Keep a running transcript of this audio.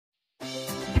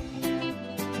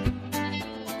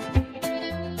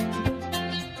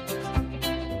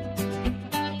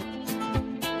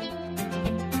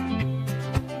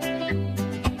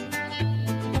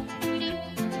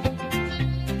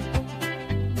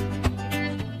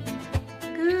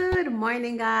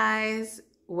morning, guys.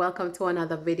 Welcome to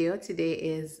another video. Today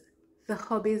is the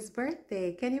hubby's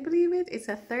birthday. Can you believe it? It's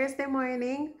a Thursday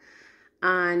morning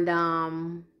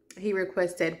and he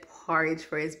requested porridge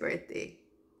for his birthday.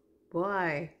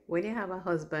 Boy, when you have a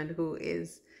husband who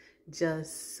is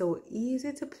just so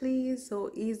easy to please,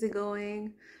 so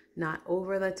easygoing, not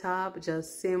over the top,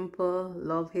 just simple,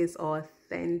 love his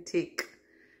authentic,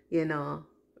 you know,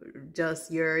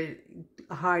 just your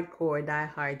hardcore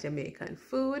die-hard Jamaican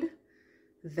food,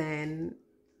 then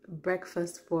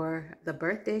breakfast for the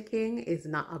birthday king is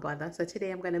not a bother. So today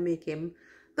I'm gonna make him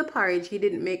the porridge. He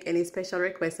didn't make any special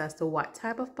requests as to what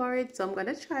type of porridge, so I'm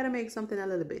gonna try to make something a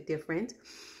little bit different.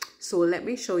 So let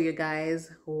me show you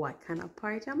guys what kind of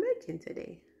porridge I'm making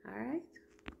today. All right,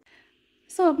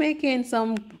 so I'm making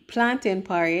some plantain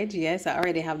porridge. Yes, I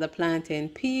already have the plantain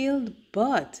peeled,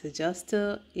 but just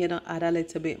to, you know, add a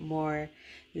little bit more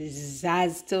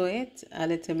zazz to it, a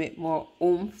little bit more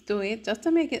oomph to it, just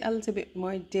to make it a little bit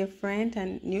more different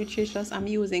and nutritious, I'm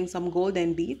using some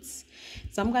golden beets.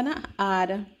 So I'm gonna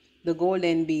add the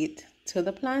golden beet to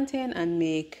the plantain and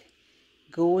make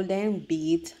golden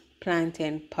beet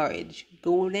plantain porridge.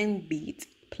 Golden beet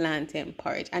plantain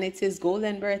porridge, and it's his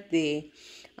golden birthday.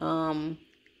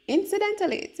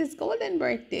 Incidentally, it's his golden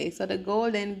birthday, so the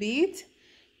golden beet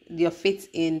fits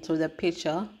into the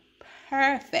picture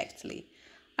perfectly.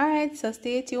 All right, so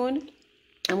stay tuned.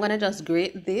 I'm gonna just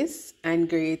grate this and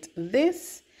grate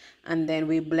this, and then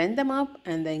we blend them up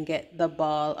and then get the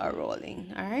ball a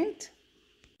rolling. All right.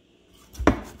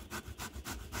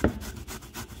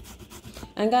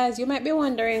 And guys, you might be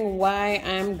wondering why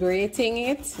I'm grating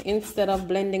it instead of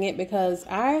blending it, because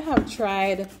I have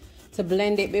tried to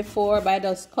blend it before by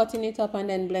just cutting it up and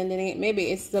then blending it. Maybe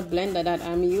it's the blender that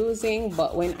I'm using,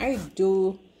 but when I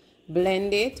do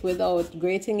blend it without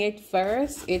grating it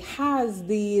first, it has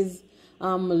these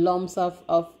lumps of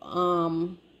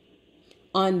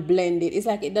unblended. It's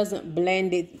like it doesn't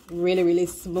blend it really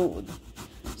smooth.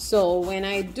 So when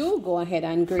I do go ahead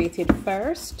and grate it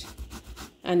first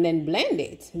and then blend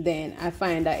it, then I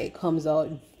find that it comes out,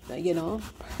 you know,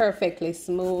 perfectly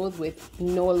smooth with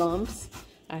no lumps.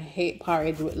 I hate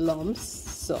porridge with lumps,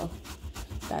 so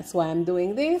that's why I'm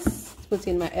doing this.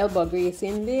 Putting my elbow grease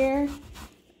in there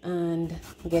and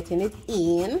getting it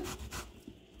in,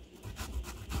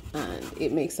 and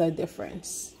it makes a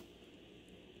difference.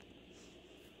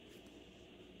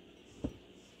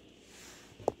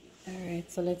 All right,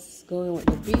 so let's go in with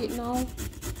the beet now.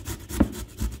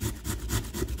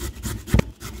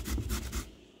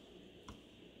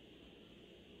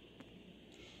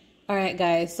 All right,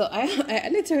 guys, so I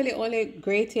literally only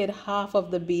grated half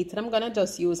of the beet, and I'm gonna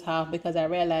just use half because I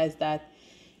realized that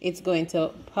it's going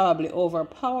to probably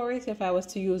overpower it if I was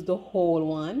to use the whole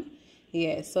one.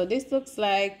 Yeah, so this looks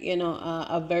like, you know,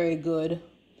 a very good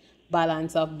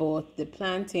balance of both the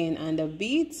plantain and the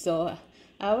beet. So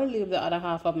I will leave the other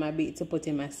half of my beet to put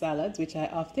in my salads, which I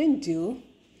often do.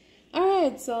 All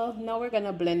right, so now we're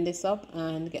gonna blend this up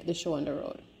and get the show on the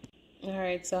road. All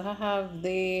right, so I have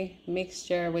the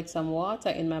mixture with some water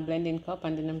in my blending cup,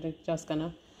 and then I'm just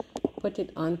gonna put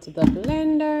it onto the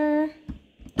blender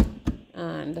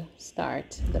and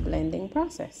start the blending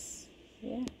process.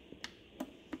 Yeah,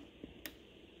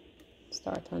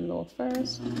 start on low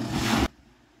first.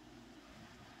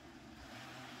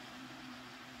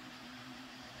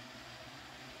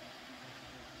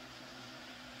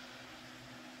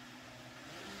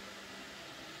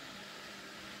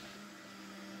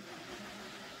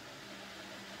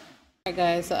 Alright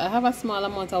guys, so I have a small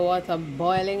amount of water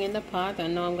boiling in the pot,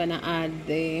 and now I'm gonna add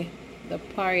the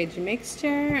porridge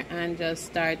mixture and just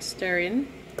start stirring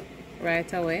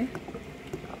right away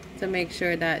to make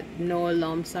sure that no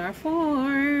lumps are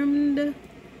formed.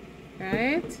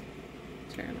 Right?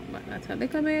 Turn back that a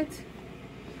little bit.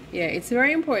 Yeah, it's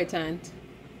very important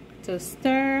to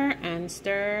stir and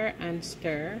stir and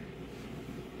stir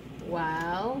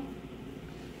while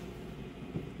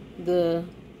the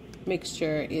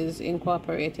mixture is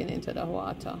incorporating into the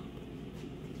water,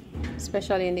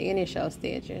 especially in the initial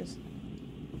stages.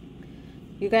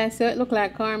 You guys say it look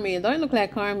like cornmeal. Don't it look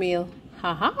like cornmeal?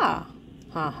 Ha ha ha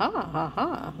ha ha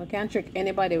ha. We can't trick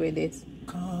anybody with this.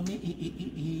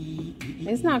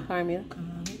 It's not cornmeal.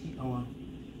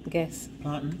 Guess.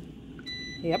 Plantain.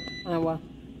 Yep. And what?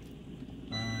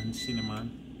 And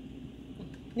cinnamon.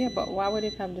 Yeah, but why would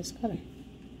it have this color?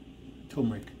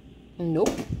 Turmeric. Nope.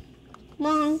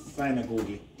 Wrong.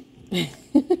 Googly.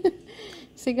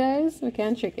 See guys, we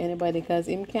can't trick anybody because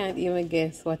him can't even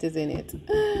guess what is in it.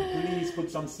 Please put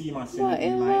some sea moss in it.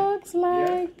 It looks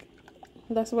like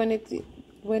that's when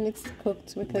it's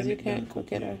cooked, because you can't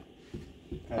cook it.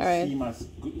 All right. Seam is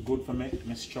good for my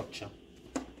structure.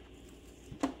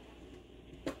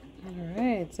 All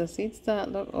right, so seeds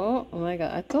start look. Oh my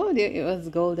God! I told you it was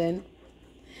golden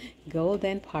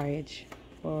porridge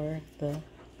for the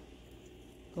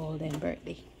golden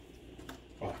birthday.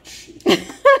 Oh shit.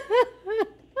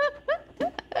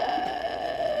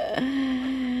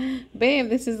 Babe,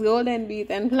 this is golden beet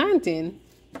and plantain.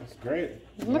 That's great.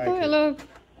 Look how it look.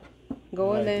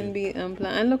 Golden beet and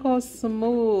plantain. And look how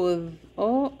smooth.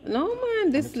 Oh no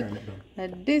man, this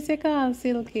is called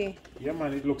silky. Yeah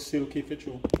man, it looks silky for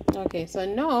true. Okay, so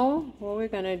now what we're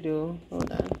gonna do,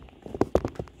 hold on.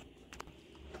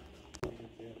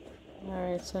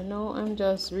 Alright, so now I'm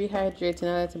just rehydrating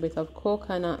a little bit of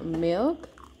coconut milk.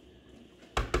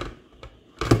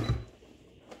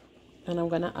 And I'm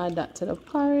gonna add that to the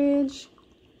porridge.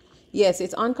 Yes,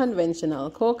 it's unconventional.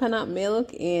 Coconut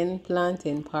milk in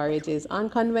plantain porridge is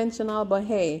unconventional, but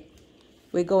hey,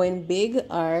 we're going big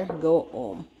or go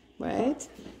home, right?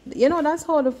 You know, that's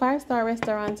how the 5-star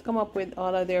restaurants come up with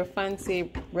all of their fancy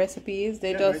recipes.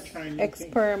 They just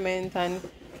experiment and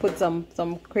put some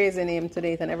crazy name to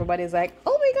it, and everybody's like,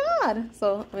 oh my God.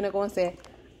 So I'm gonna go and say,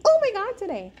 oh my God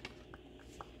today.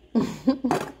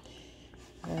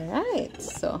 All right,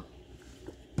 so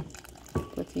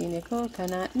put in your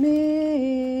coconut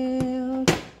milk.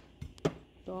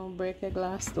 Don't break your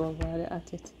glass stove while you're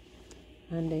at it.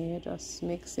 And then you just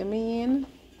mix them in.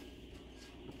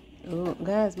 Oh,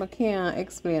 guys, I can't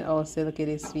explain how silky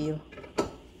this feel.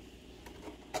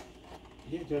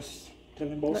 Yeah, just tell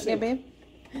them about it. Look there, babe.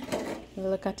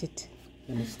 Look at it.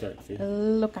 Let me start for you.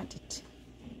 Look at it.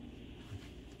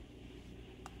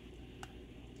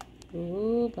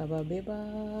 Ooh, baba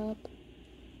bebop.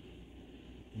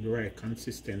 The right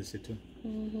consistency too.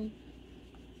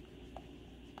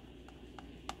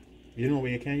 You know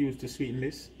where you can use to sweeten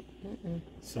this?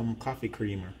 Some coffee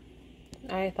creamer.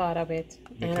 I thought of it.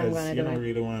 Because you don't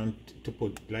really want to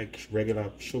put like regular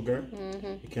sugar.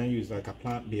 You can use like a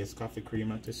plant-based coffee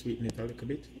creamer to sweeten it a little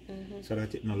bit, so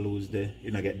that it not lose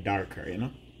get darker, you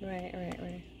know.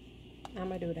 Right. I'm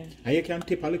gonna do that. And you can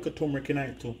tip a little turmeric in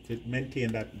it too to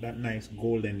maintain that nice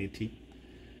goldenity.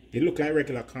 It look like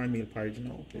regular cornmeal porridge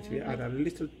now. If you add a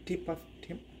little tip of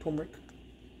turmeric,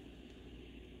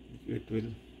 it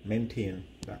will maintain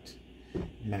that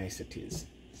niceties.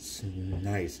 It's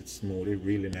nice, it's smooth, it's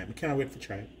really nice. I can't wait to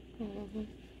try it.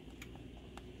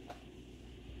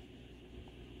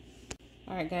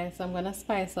 Alright guys, so I'm gonna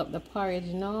spice up the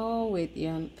porridge now with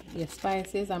your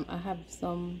spices. I have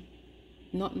some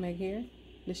nutmeg here,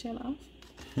 the shell off.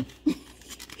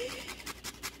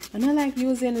 And I like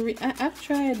using, I've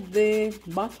tried the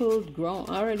bottled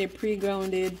already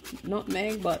pre-grounded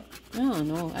nutmeg, but I don't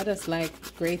know, I just like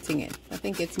grating it. I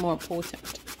think it's more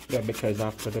potent. Yeah, because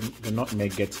after the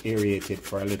nutmeg gets aerated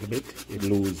for a little bit, it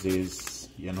loses,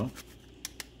 you know,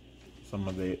 some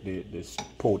of this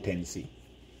potency.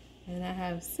 And I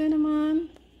have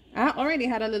cinnamon. I already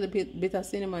had a little bit of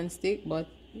cinnamon stick, but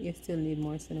you still need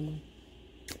more cinnamon.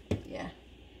 Yeah.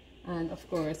 And of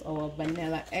course our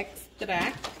vanilla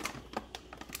extract.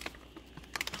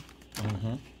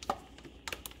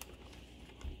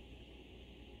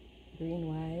 Green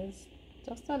wise,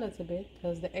 just a little bit,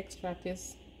 because the extract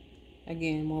is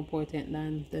again more potent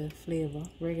than the flavor,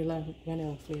 regular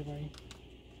vanilla flavoring.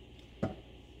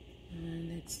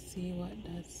 And let's see what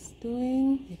that's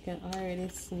doing. You can already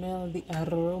smell the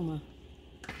aroma.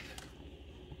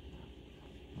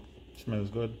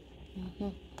 Smells good.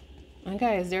 And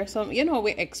guys, there's some, you know,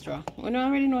 we're extra. We don't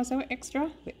already know, so we're extra.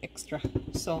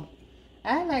 So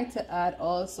I like to add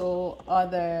also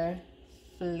other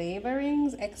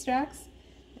flavorings, extracts.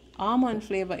 Almond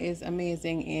flavor is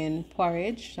amazing in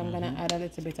porridge, so I'm gonna add a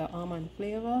little bit of almond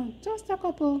flavor, just a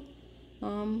couple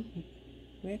what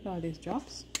do you call these,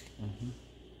 drops?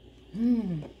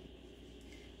 And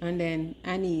then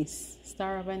anise,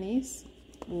 star of anise.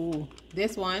 Ooh,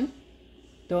 this one,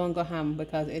 don't go ham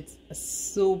because it's a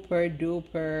super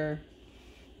duper.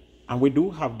 And we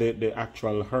do have the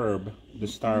actual herb, the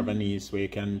star of anise, where you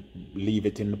can leave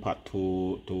it in the pot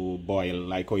to boil.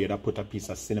 Like how you'd put a piece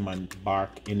of cinnamon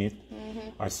bark in it,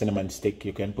 or cinnamon stick,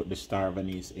 you can put the star of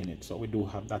anise in it. So we do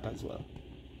have that as well.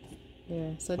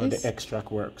 Yeah, so but this, the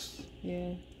extract works.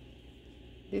 Yeah,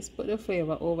 this put the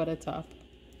flavor over the top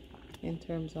in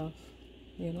terms of,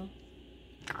 you know,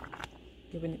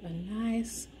 giving it a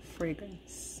nice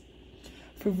fragrance.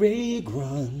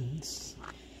 Fragrance.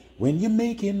 When you're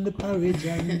making the porridge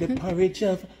and the porridge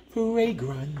of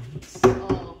fragrance.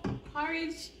 Oh,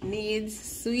 porridge needs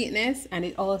sweetness and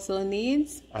it also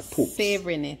needs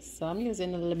savoriness. So I'm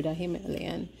using a little bit of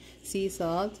Himalayan sea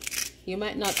salt You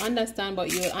might not understand,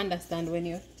 but you'll understand when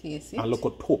you taste it. A look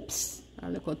at tops. A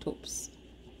look at tops.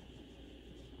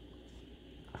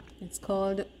 It's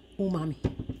called umami.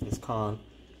 It's called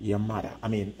Yamada. I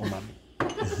mean umami.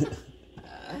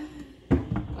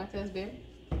 What else, babe?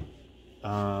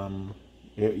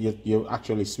 You're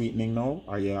actually sweetening now,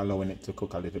 or you're allowing it to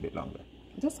cook a little bit longer?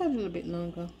 Just a little bit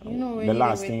longer. You know, when the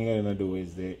last thing you're gonna do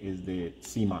is the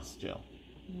sea moss gel.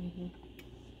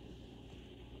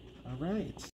 All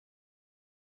right.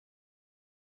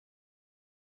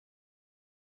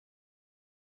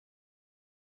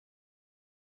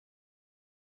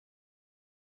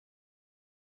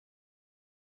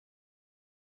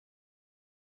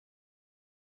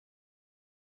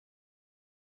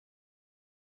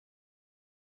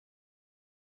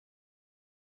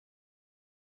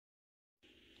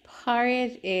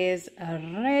 Porridge is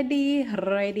ready.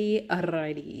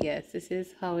 Yes, this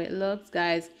is how it looks,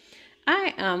 guys.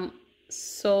 I am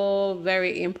so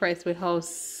very impressed with how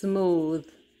smooth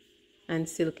and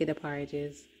silky the porridge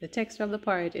is. The texture of the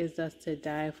porridge is just to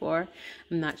die for.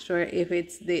 I'm not sure if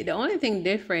it's the only thing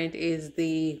different is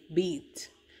the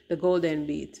beet, the golden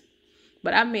beet.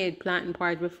 But I've made plantain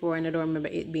porridge before and I don't remember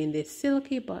it being this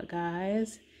silky, but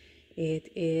guys,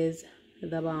 it is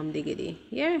the bomb diggity.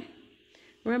 Yeah.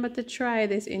 Remember to try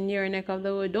this in your neck of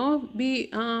the wood. Don't be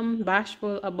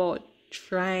bashful about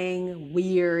trying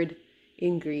weird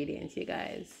ingredients, you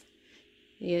guys.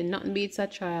 Yeah, nothing beats a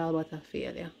trial but a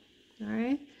failure.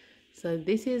 Alright? So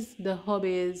this is the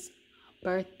hubby's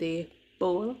birthday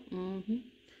bowl.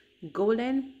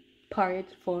 Golden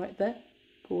porridge for the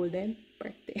golden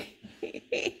birthday.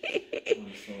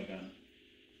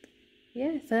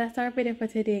 Yeah, so that's our video for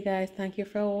today, guys. Thank you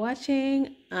for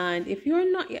watching. And if you're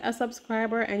not yet a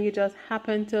subscriber and you just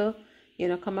happen to, you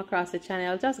know, come across the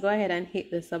channel, just go ahead and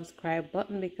hit the subscribe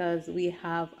button, because we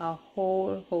have a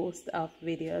whole host of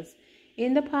videos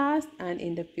in the past and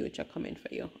in the future coming for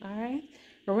you. All right,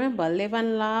 remember, live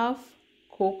and laugh,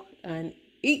 cook and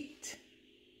eat.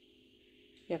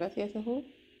 You got to taste the food?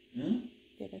 You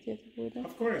got to taste the food now?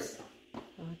 Of course.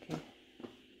 Okay.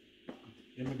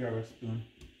 Let me grab a spoon.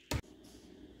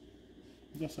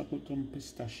 Just I put some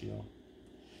pistachio.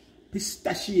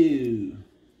 You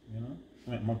know,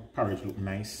 make my porridge look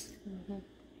nice.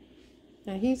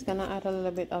 And he's gonna add a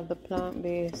little bit of the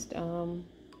plant-based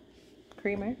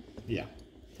creamer. Yeah.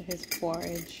 To his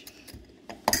porridge.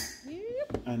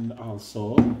 And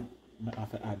also, I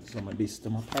have to add some of this to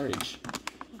my porridge.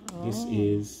 This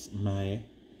is my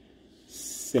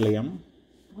psyllium.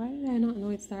 Why did I not know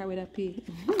it started with a P?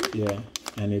 Yeah,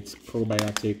 and it's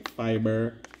probiotic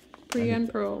fiber. Pre and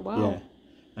pro, wow. Yeah,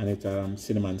 and it's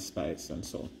cinnamon spice, and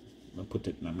so I put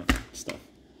it in my stuff.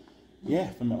 Yeah,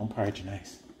 for my own porridge,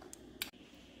 nice.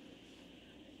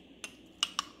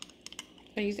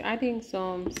 And he's adding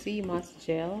some sea moss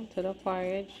gel to the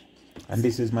porridge. And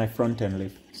this is my front end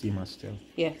lift sea moss gel.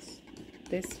 Yes,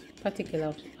 this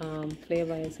particular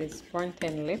flavor is his front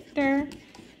end lifter,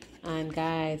 and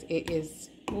guys, it is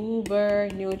uber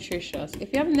nutritious.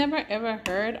 If you have never ever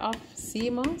heard of sea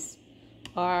moss,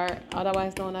 or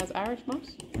otherwise known as Irish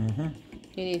moss,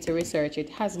 you need to research it.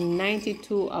 It has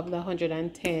 92 of the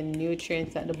 110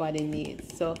 nutrients that the body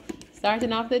needs. So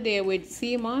starting off the day with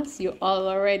sea moss, you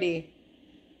already,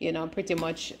 you know, pretty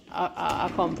much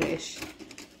accomplish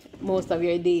most of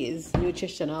your day's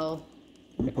nutritional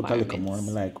Put a little more. I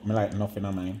like nothing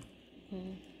on mine.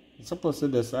 It's supposed to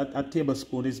just a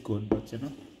tablespoon is good, but you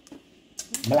know,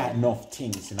 I like enough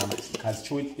things, you know, because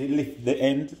through it lift the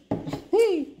end.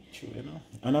 You know,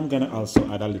 and I'm gonna also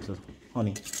add a little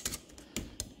honey,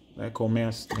 like how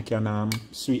I can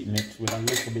sweeten it with a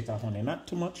little bit of honey, not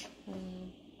too much.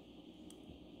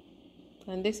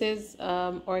 And this is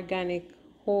organic,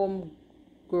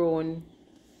 homegrown,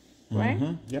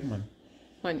 right? Yeah, man.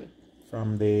 Honey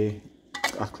from the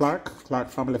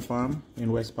Clark family farm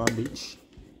in West Palm Beach.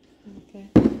 Okay.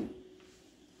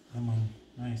 Come on,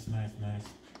 nice.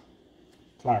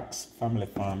 Clark's family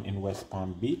farm in West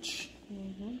Palm Beach.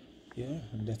 Yeah,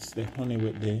 and that's the honey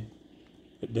with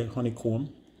the honeycomb.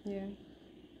 Yeah.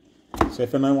 So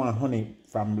if anyone want honey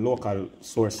from local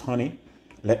source honey,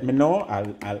 let me know.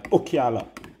 I'll hook y'all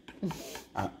up.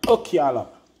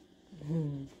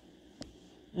 And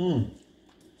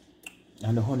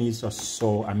the honey is just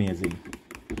so amazing.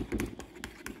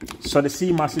 So the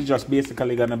sea moss is just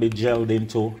basically gonna be gelled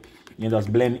into, you just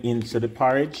blend into the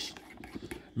porridge.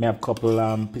 May have a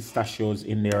couple pistachios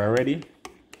in there already.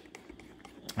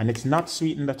 And it's not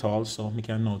sweetened at all, so we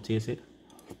can now taste it.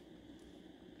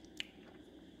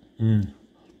 And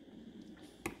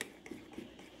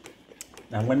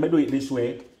when we do it this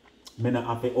way, Me not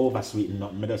have to over sweeten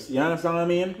nothing. Me just, you understand what I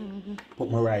mean? Put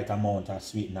my right amount of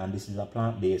sweetener, and this is a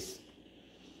plant-based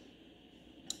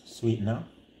sweetener.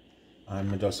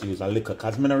 And I just use a little,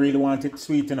 because I don't really want it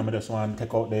sweet, I just want to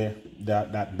take out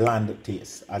that bland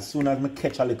taste. As soon as I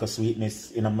catch a little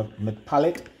sweetness in my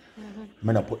palate,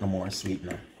 I don't put no more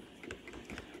sweetener.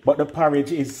 But the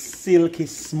porridge is silky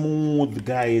smooth,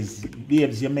 guys.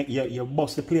 Babes, you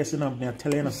bust the place in them, I'm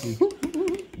telling you.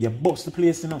 You bust the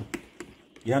place in them.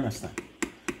 You understand?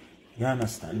 You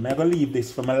understand? I'm going to leave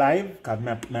this for my live, because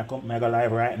I'm going to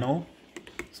live right now.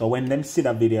 So when them see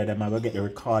the video, them are going to get the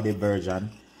recorded version.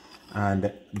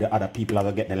 And the other people are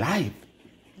going to get the live.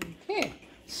 Okay.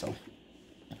 So,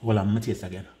 well, I'm going to taste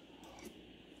again.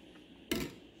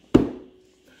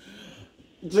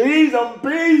 Jeez, and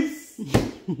peace.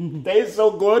 Tastes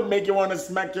so good, make you want to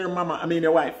smack your mama. I mean,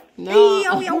 your wife. No.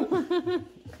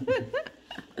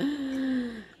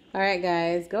 Alright,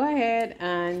 guys, go ahead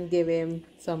and give him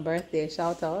some birthday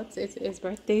shout outs. It's his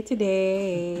birthday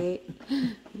today.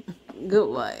 Good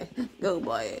boy. Good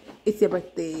boy. It's your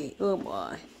birthday. Good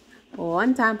boy.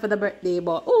 1 time for the birthday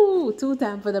boy. Ooh, 2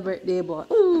 times for the birthday boy.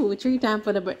 Ooh, 3 times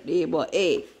for the birthday boy.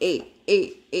 Hey.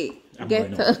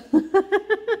 Get to.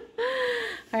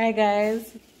 Alright,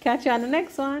 guys. Catch you on the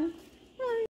next one.